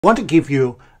I want to give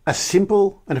you a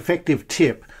simple and effective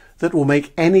tip that will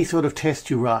make any sort of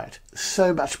test you write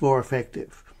so much more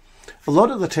effective. A lot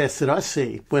of the tests that I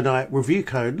see when I review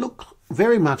code look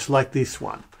very much like this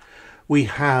one. We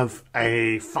have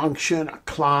a function, a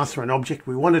class, or an object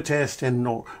we want to test, and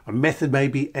or a method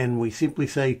maybe, and we simply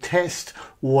say test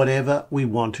whatever we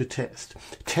want to test.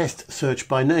 Test search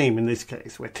by name in this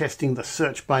case. We're testing the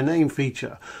search by name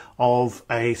feature of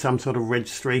some sort of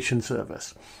registration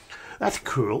service. That's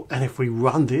cool. And if we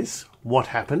run this, what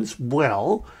happens?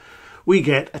 Well, we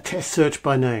get a test search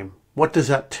by name. What does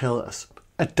that tell us?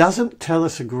 It doesn't tell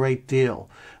us a great deal.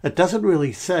 It doesn't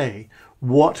really say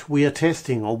what we are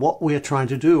testing or what we are trying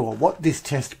to do or what this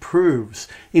test proves.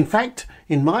 In fact,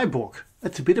 in my book,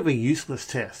 it's a bit of a useless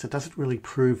test. It doesn't really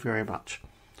prove very much.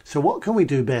 So what can we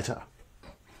do better?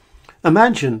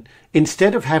 Imagine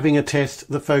instead of having a test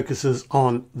that focuses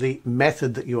on the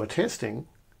method that you are testing,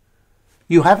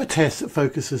 you have a test that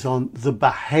focuses on the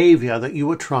behavior that you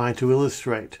are trying to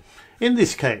illustrate. In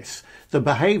this case, the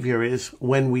behavior is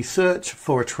when we search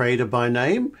for a trader by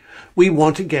name, we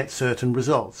want to get certain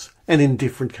results. And in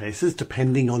different cases,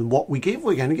 depending on what we give,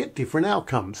 we're going to get different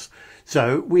outcomes.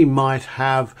 So we might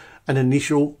have an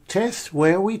initial test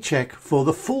where we check for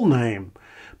the full name.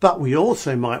 But we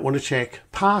also might want to check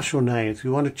partial names.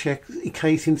 We want to check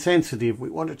case insensitive.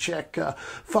 We want to check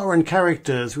foreign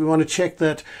characters. We want to check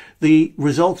that the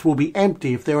results will be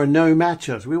empty if there are no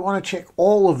matches. We want to check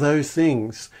all of those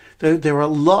things. There are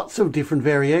lots of different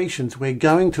variations we're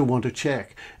going to want to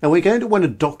check, and we're going to want to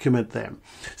document them.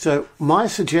 So my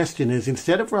suggestion is,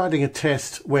 instead of writing a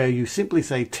test where you simply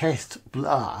say test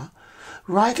blah,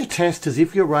 write a test as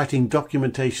if you're writing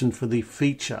documentation for the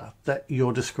feature that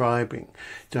you're describing.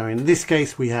 So in this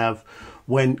case, we have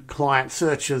when a client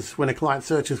searches for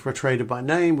a trader by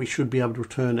name, we should be able to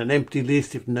return an empty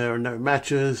list if there are no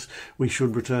matches. We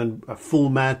should return a full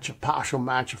match, a partial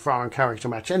match, a foreign character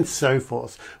match, and so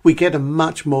forth. We get a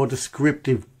much more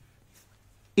descriptive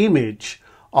image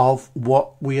of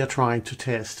what we are trying to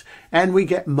test, and we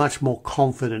get much more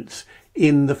confidence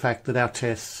in the fact that our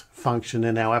tests function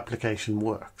and our application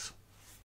works.